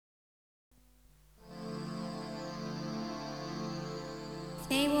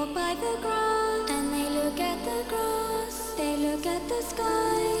They walk by the grass and they look at the grass. They look at the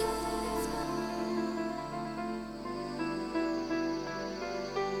sky.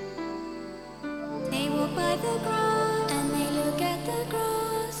 They walk by the grass and they look at the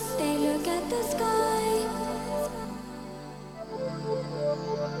grass. They look at the sky.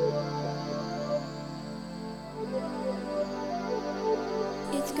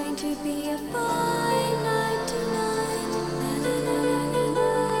 It's going to be a fine night tonight.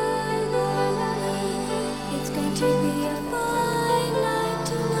 It's going to be a fine night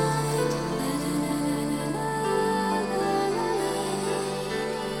tonight.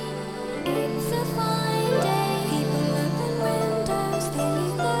 It's a fine day. People open windows. They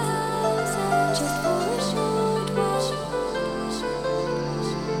leave their houses just for a short while.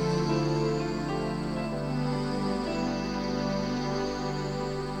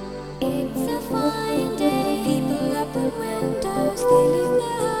 It's a fine day. People open windows. They leave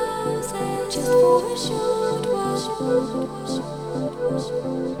their houses just for a short while.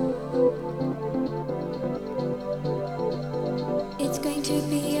 It's going to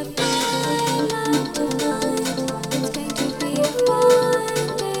be a fine night tonight. It's going to be a fine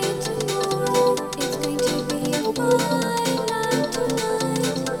day tomorrow. It's going to be a fine night tonight.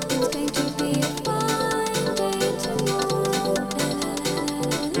 It's going to be a fine day tomorrow.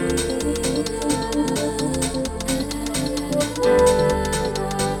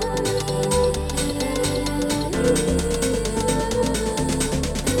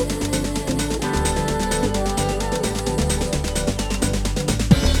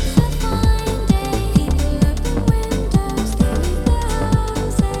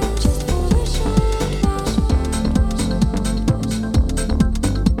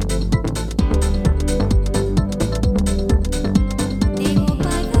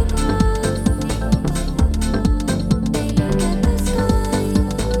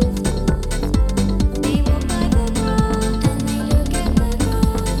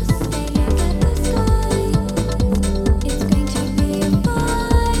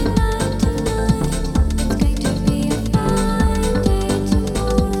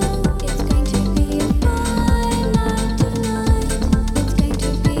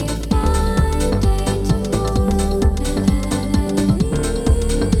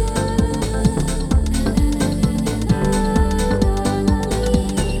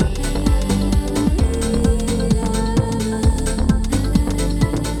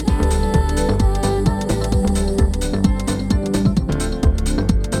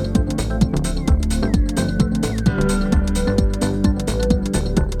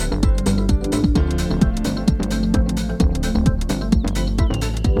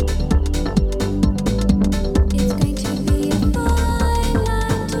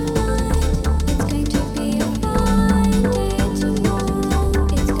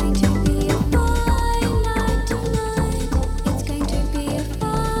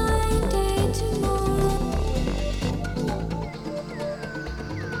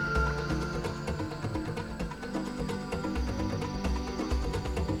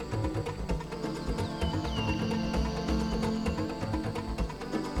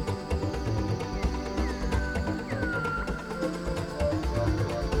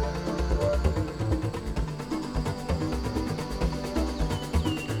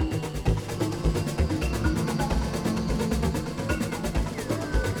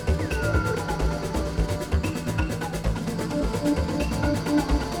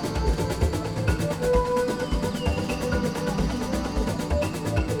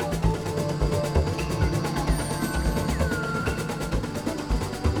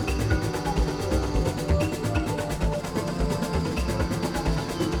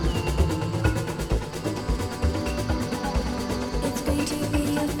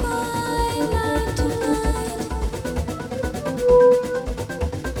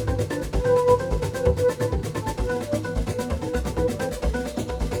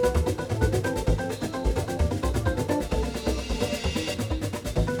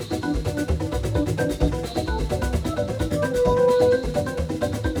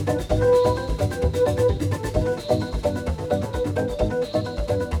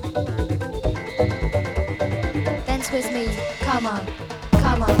 Dance with me, come on.